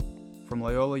From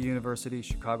Loyola University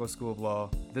Chicago School of Law,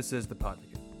 this is The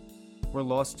Podvocate. We're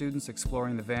law students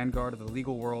exploring the vanguard of the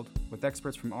legal world with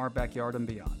experts from our backyard and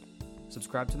beyond.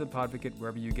 Subscribe to The Podvocate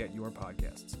wherever you get your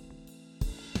podcasts.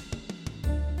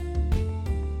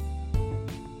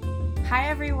 Hi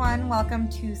everyone, welcome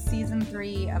to Season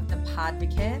 3 of The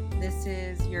Podvocate. This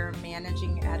is your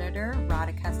managing editor,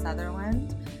 Radhika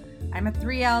Sutherland. I'm a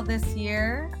 3L this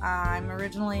year. I'm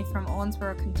originally from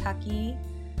Owensboro, Kentucky,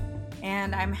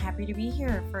 and I'm happy to be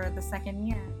here for the second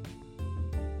year.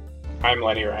 I'm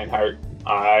Lenny Reinhardt.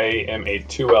 I am a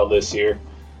 2L this year.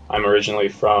 I'm originally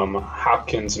from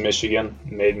Hopkins, Michigan.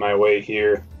 Made my way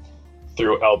here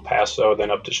through El Paso, then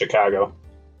up to Chicago.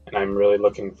 And I'm really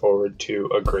looking forward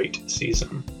to a great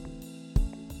season.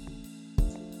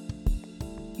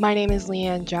 My name is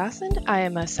Leanne Jocelyn. I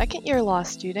am a second-year law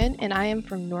student, and I am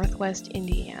from Northwest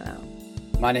Indiana.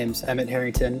 My name's Emmett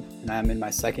Harrington, and I'm in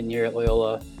my second year at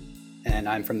Loyola, and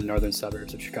I'm from the northern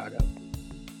suburbs of Chicago.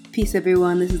 Peace,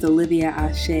 everyone. This is Olivia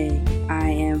Ashe. I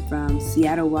am from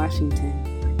Seattle,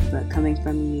 Washington, but coming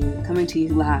to you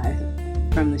live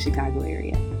from the Chicago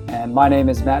area. And my name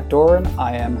is Matt Doran.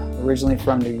 I am originally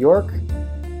from New York,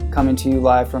 coming to you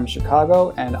live from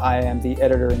Chicago, and I am the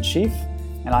editor-in-chief.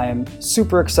 And I am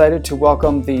super excited to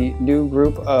welcome the new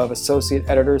group of associate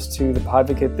editors to the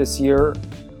Podvocate this year.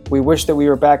 We wish that we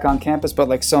were back on campus, but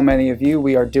like so many of you,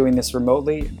 we are doing this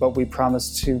remotely, but we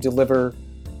promise to deliver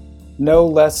no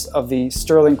less of the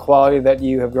sterling quality that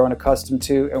you have grown accustomed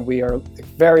to, and we are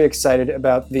very excited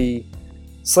about the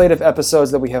slate of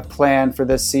episodes that we have planned for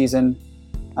this season.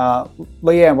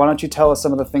 Leanne, why don't you tell us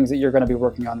some of the things that you're going to be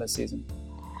working on this season?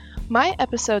 My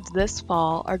episodes this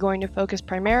fall are going to focus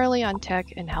primarily on tech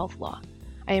and health law.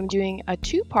 I am doing a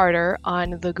two-parter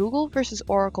on the Google versus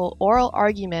Oracle oral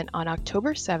argument on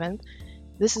October 7th.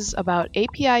 This is about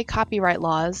API copyright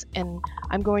laws, and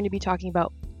I'm going to be talking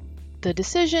about the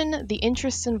decision, the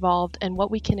interests involved, and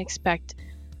what we can expect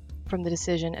from the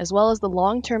decision, as well as the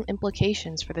long-term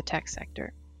implications for the tech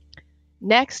sector.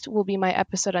 Next will be my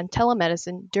episode on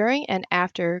telemedicine during and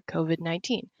after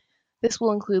COVID-19. This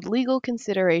will include legal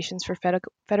considerations for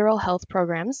federal health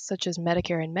programs such as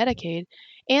Medicare and Medicaid,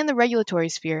 and the regulatory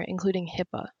sphere, including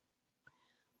HIPAA.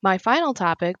 My final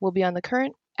topic will be on the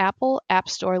current Apple App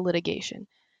Store litigation.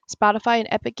 Spotify and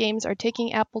Epic Games are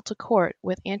taking Apple to court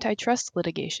with antitrust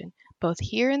litigation, both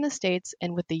here in the States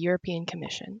and with the European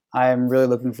Commission. I am really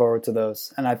looking forward to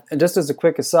those. And just as a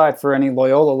quick aside, for any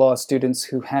Loyola law students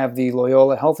who have the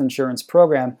Loyola Health Insurance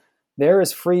Program, there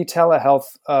is free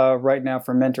telehealth right now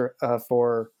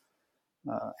for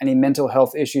any mental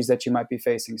health issues that you might be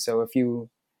facing. So if you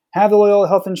have the Loyola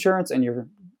Health Insurance and you're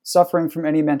suffering from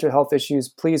any mental health issues,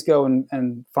 please go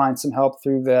and find some help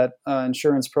through that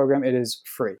insurance program. It is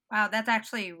free. Wow, that's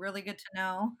actually really good to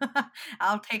know.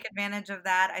 I'll take advantage of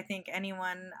that. I think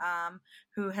anyone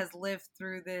who has lived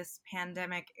through this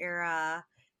pandemic era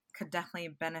could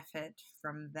definitely benefit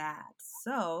from that.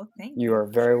 So thank you. You are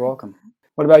very welcome.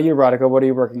 What about you, Radhika? What are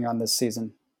you working on this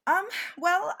season?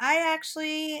 Well, I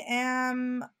actually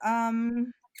am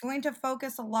going to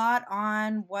focus a lot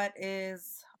on what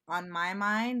is on my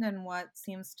mind and what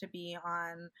seems to be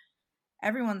on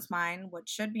everyone's mind, what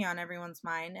should be on everyone's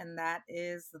mind, and that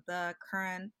is the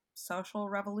current social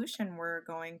revolution we're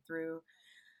going through.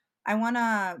 I want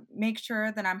to make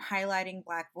sure that I'm highlighting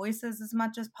Black voices as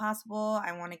much as possible.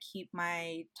 I want to keep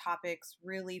my topics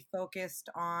really focused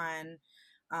on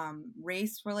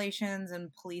race relations and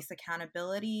police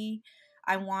accountability.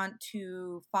 I want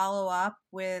to follow up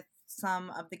with some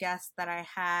of the guests that I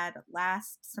had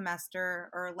last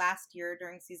year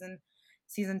during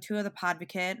season 2 of the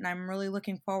Podvocate, and I'm really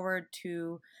looking forward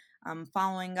to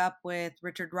following up with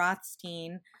Richard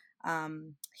Rothstein.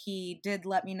 He did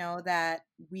let me know that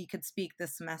we could speak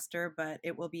this semester, but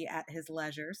it will be at his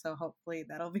leisure, so hopefully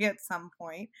that'll be at some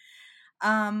point.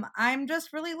 I'm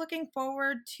just really looking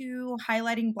forward to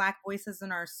highlighting Black voices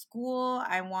in our school.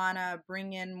 I want to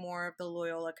bring in more of the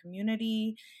Loyola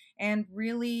community and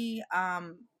really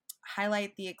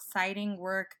highlight the exciting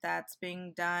work that's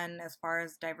being done as far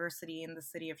as diversity in the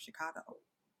city of Chicago.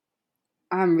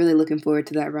 I'm really looking forward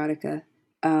to that, Radhika.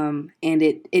 And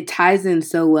it ties in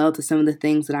so well to some of the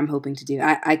things that I'm hoping to do.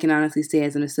 I can honestly say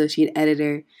as an associate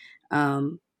editor,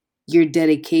 your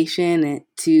dedication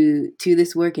to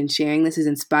this work and sharing this has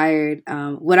inspired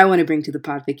what I want to bring to the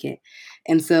Podvocate.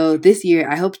 And so this year,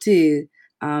 I hope to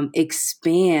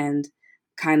expand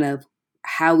kind of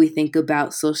how we think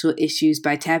about social issues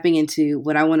by tapping into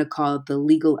what I want to call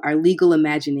our legal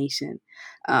imagination.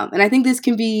 And I think this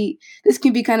can be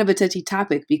kind of a touchy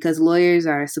topic because lawyers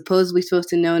are supposedly supposed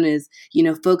to be known as,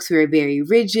 folks who are very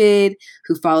rigid,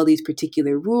 who follow these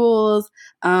particular rules.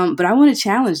 But I want to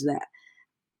challenge that.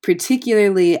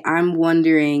 Particularly, I'm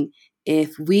wondering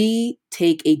if we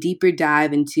take a deeper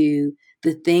dive into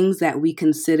the things that we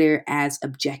consider as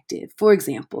objective. For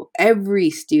example, every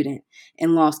student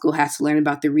in law school has to learn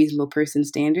about the reasonable person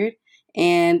standard,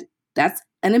 and that's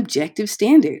an objective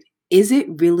standard. Is it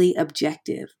really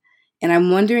objective? And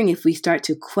I'm wondering if we start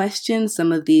to question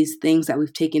some of these things that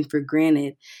we've taken for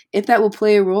granted, if that will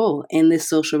play a role in this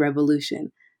social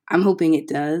revolution. I'm hoping it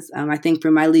does. I think for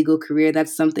my legal career,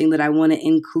 that's something that I want to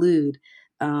include,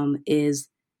 is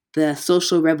the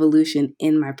social revolution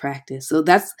in my practice. So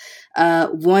that's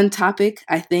one topic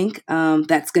I think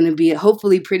that's going to be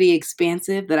hopefully pretty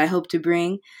expansive that I hope to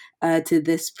bring to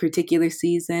this particular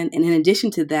season. And in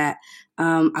addition to that,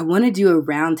 I want to do a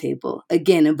roundtable,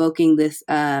 again, evoking this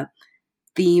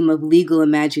theme of legal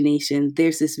imagination.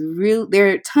 There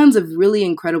are tons of really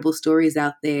incredible stories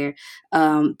out there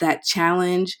that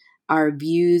challenge our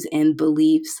views and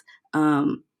beliefs,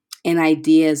 and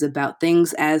ideas about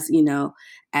things as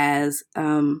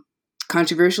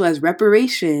controversial as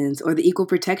reparations or the Equal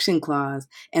Protection Clause.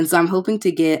 And so I'm hoping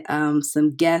to get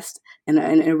some guests in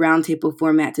a roundtable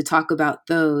format to talk about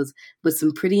those with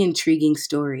some pretty intriguing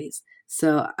stories.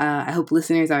 So I hope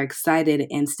listeners are excited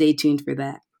and stay tuned for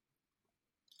that.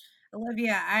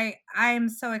 Olivia, I am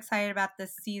so excited about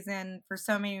this season for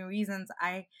so many reasons.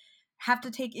 I have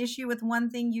to take issue with one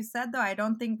thing you said, though. I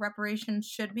don't think reparations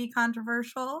should be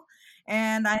controversial.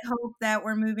 And I hope that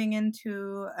we're moving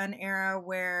into an era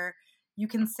where you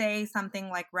can say something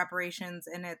like reparations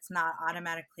and it's not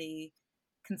automatically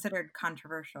considered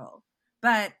controversial.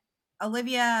 But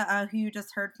Olivia, who you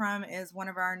just heard from, is one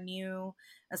of our new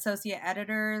associate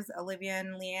editors. Olivia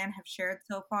and Leanne have shared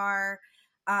so far.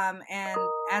 And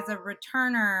as a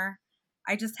returner,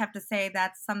 I just have to say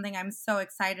that's something I'm so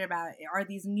excited about. Are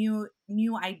these new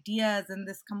ideas and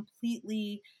this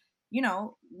completely,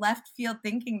 left field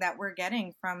thinking that we're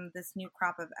getting from this new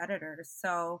crop of editors.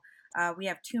 So we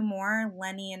have two more.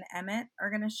 Lenny and Emmett are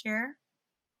going to share.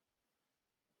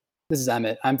 This is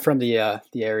Emmett. I'm from the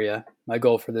area. My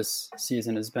goal for this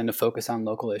season has been to focus on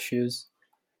local issues,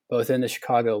 both in the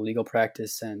Chicago legal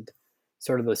practice and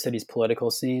sort of the city's political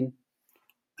scene.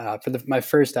 For my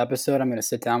first episode, I'm going to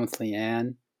sit down with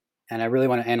Leanne, and I really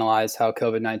want to analyze how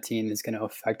COVID-19 is going to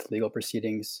affect legal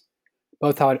proceedings,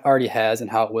 both how it already has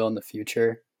and how it will in the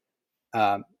future.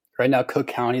 Right now, Cook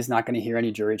County is not going to hear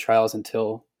any jury trials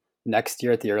until next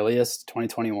year at the earliest,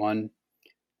 2021.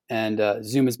 And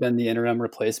Zoom has been the interim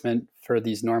replacement for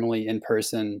these normally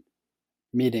in-person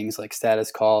meetings like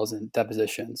status calls and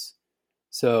depositions.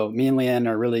 So me and Leanne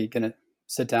are really going to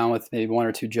sit down with maybe one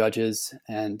or two judges,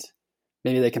 and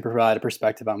maybe they can provide a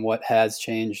perspective on what has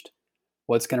changed,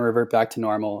 what's going to revert back to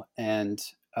normal, and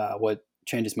what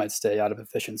changes might stay out of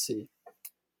efficiency.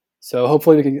 So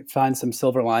hopefully we can find some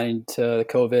silver lining to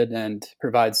COVID and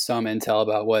provide some intel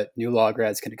about what new law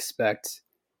grads can expect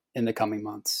in the coming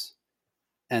months.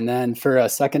 And then for a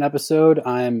second episode,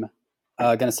 I'm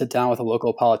going to sit down with a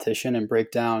local politician and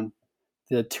break down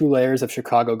the two layers of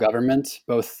Chicago government,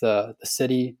 both the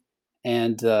city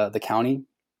and the county.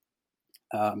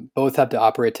 Both have to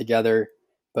operate together,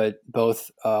 but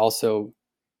both also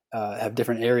have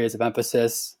different areas of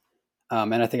emphasis.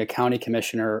 And I think a county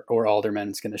commissioner or alderman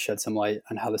is going to shed some light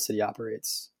on how the city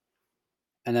operates.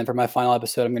 And then for my final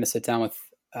episode, I'm going to sit down with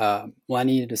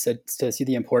Lenny to see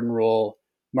the important role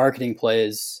marketing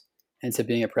plays into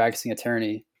being a practicing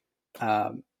attorney.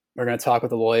 We're going to talk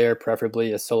with a lawyer,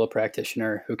 preferably a solo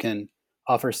practitioner, who can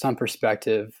offer some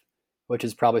perspective, which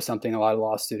is probably something a lot of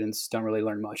law students don't really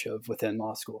learn much of within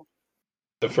law school.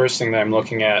 The first thing that I'm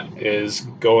looking at is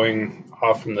going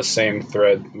off from the same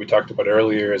thread we talked about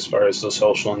earlier as far as the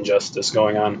social injustice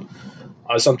going on.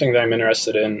 Something that I'm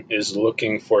interested in is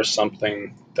looking for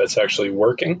something that's actually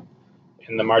working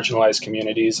in the marginalized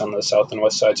communities on the south and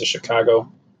west sides of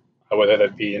Chicago, whether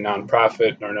that be a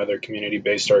nonprofit or another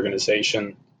community-based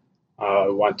organization. I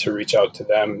want to reach out to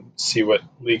them, see what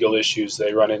legal issues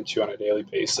they run into on a daily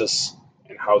basis,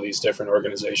 and how these different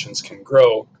organizations can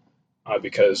grow,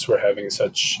 because we're having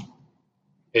such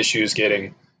issues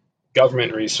getting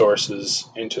government resources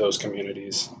into those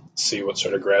communities, see what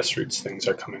sort of grassroots things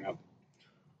are coming up.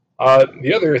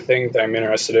 The other thing that I'm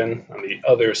interested in on the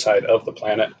other side of the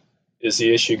planet is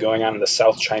the issue going on in the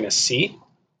South China Sea.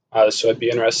 So I'd be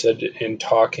interested in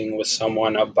talking with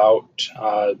someone about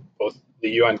both the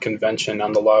UN Convention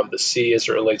on the Law of the Sea as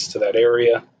it relates to that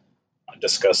area,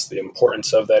 discuss the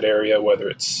importance of that area, whether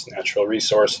it's natural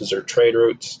resources or trade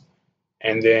routes,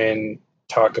 and then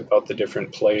talk about the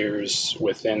different players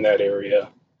within that area,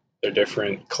 their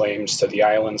different claims to the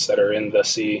islands that are in the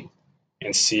sea,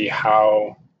 and see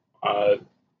how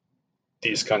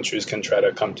these countries can try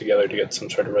to come together to get some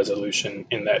sort of resolution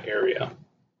in that area.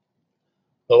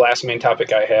 The last main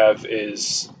topic I have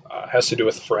has to do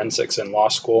with forensics in law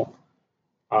school.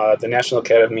 The National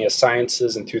Academy of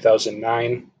Sciences in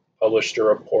 2009 published a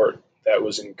report that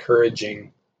was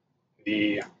encouraging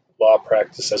the law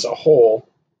practice as a whole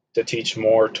to teach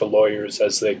more to lawyers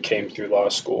as they came through law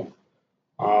school.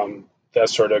 That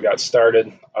sort of got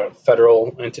started. A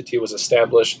federal entity was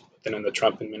established, but then in the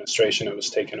Trump administration it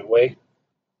was taken away.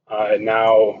 And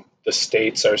now the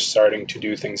states are starting to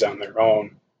do things on their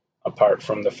own apart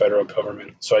from the federal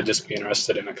government. So I'd just be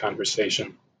interested in a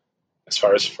conversation as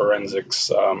far as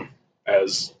forensics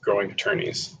as growing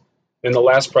attorneys. And the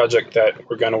last project that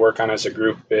we're going to work on as a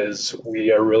group is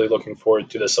we are really looking forward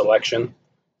to this election.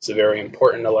 It's a very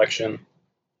important election.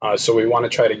 So we want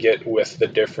to try to get with the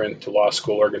different law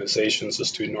school organizations, the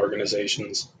student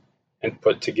organizations, and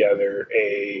put together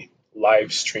a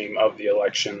live stream of the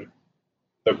election.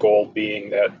 The goal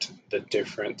being that the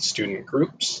different student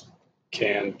groups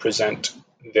can present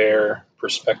their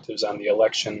perspectives on the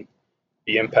election,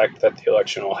 the impact that the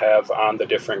election will have on the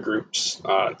different groups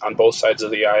on both sides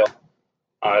of the aisle.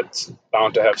 It's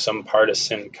bound to have some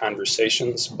partisan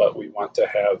conversations, but we want to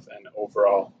have an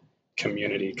overall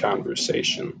community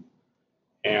conversation.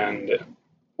 And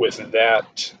with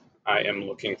that, I am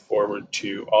looking forward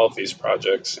to all of these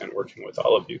projects and working with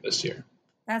all of you this year.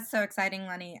 That's so exciting,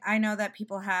 Lenny. I know that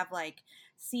people have like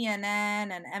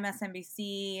CNN and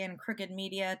MSNBC and Crooked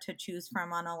Media to choose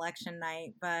from on election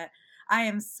night, but I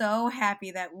am so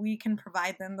happy that we can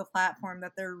provide them the platform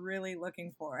that they're really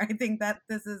looking for. I think that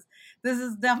this is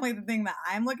definitely the thing that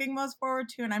I'm looking most forward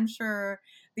to, and I'm sure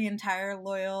the entire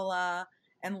Loyola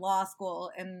and law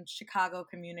school and Chicago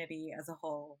community as a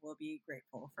whole will be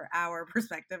grateful for our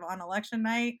perspective on election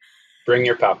night. Bring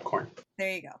your popcorn.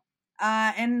 There you go.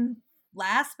 And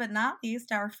last but not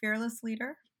least, our fearless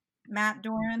leader, Matt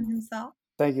Doran himself.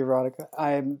 Thank you, Veronica.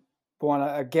 I want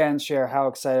to again share how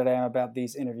excited I am about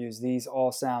these interviews. These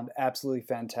all sound absolutely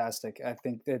fantastic. I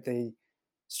think that they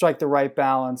strike the right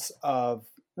balance of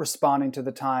responding to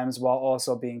the times while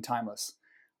also being timeless.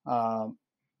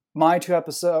 My 3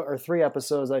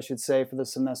 episodes, I should say, for the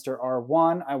semester are: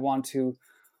 one, I want to,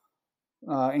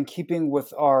 in keeping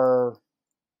with our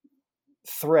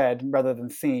thread rather than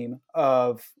theme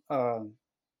of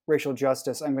racial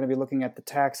justice, I'm going to be looking at the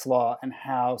tax law and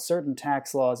how certain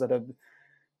tax laws that have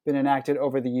been enacted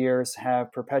over the years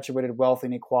have perpetuated wealth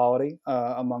inequality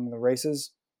among the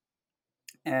races.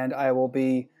 And I will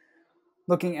be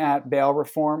looking at bail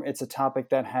reform. It's a topic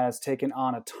that has taken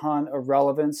on a ton of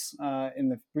relevance in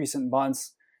the recent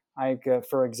months.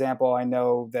 For example, I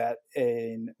know that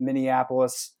in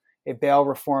Minneapolis, a bail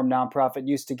reform nonprofit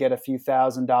used to get a few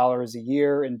 $1,000s a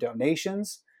year in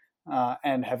donations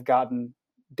and have gotten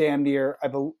damn near, I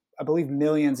believe,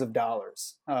 millions of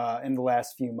dollars in the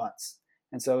last few months.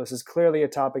 And so this is clearly a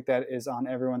topic that is on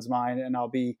everyone's mind, and I'll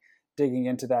be digging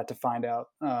into that to find out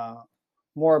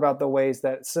more about the ways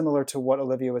that, similar to what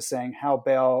Olivia was saying, how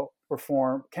bail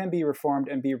reform can be reformed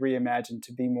and be reimagined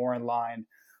to be more in line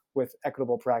with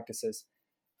equitable practices.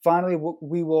 Finally,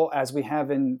 we will, as we have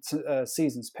in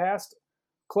seasons past,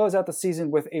 close out the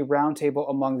season with a roundtable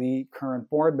among the current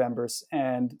board members.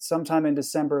 And sometime in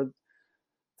December,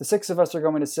 the 6 of us are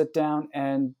going to sit down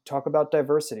and talk about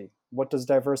diversity. What does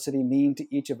diversity mean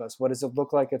to each of us? What does it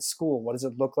look like at school? What does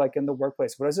it look like in the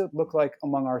workplace? What does it look like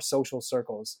among our social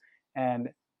circles? And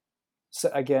so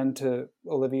again, to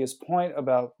Olivia's point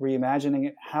about reimagining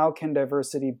it, how can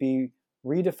diversity be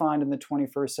redefined in the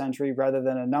 21st century rather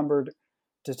than a number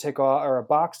to tick off or a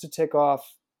box to tick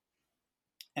off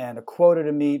and a quota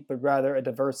to meet, but rather a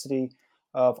diversity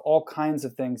of all kinds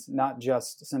of things, not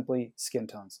just simply skin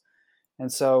tones.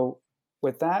 And so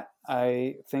with that,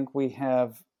 I think we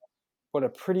have a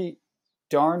pretty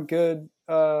darn good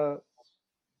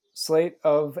slate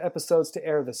of episodes to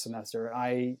air this semester.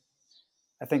 I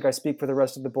think I speak for the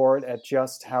rest of the board at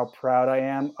just how proud I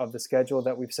am of the schedule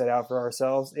that we've set out for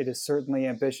ourselves. It is certainly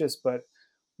ambitious, but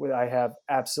I have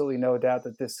absolutely no doubt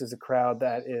that this is a crowd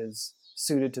that is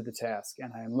suited to the task.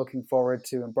 And I am looking forward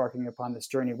to embarking upon this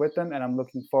journey with them. And I'm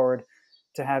looking forward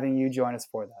to having you join us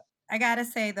for that. I gotta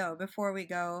say, though, before we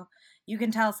go, you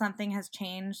can tell something has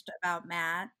changed about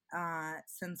Matt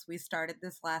since we started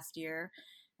this last year.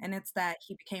 And it's that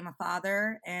he became a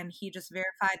father, and he just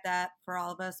verified that for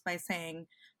all of us by saying,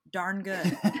 darn good.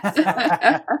 So,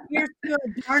 here's to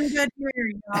a darn good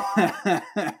year, y'all.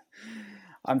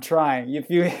 I'm trying. If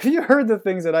you heard the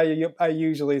things that I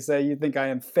usually say, you'd think I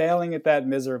am failing at that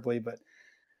miserably, but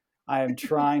I am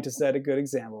trying to set a good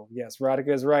example. Yes,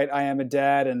 Radhika is right. I am a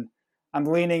dad, and I'm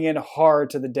leaning in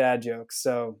hard to the dad jokes.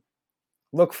 So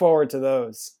look forward to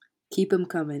those. Keep them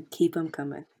coming. Keep them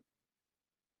coming.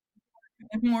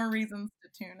 More reasons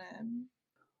to tune in.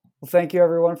 Well, thank you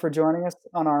everyone for joining us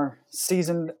on our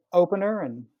season opener,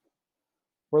 and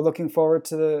we're looking forward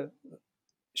to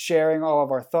sharing all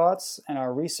of our thoughts and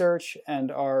our research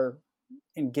and our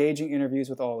engaging interviews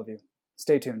with all of you.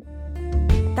 Stay tuned.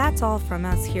 That's all from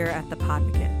us here at The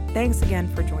Podvocate. Thanks again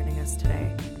for joining us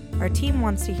today. Our team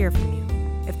wants to hear from you.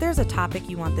 If there's a topic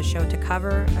you want the show to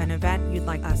cover, an event you'd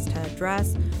like us to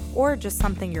address, or just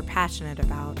something you're passionate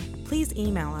about, please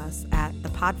email us at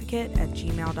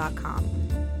thepodvocate@gmail.com.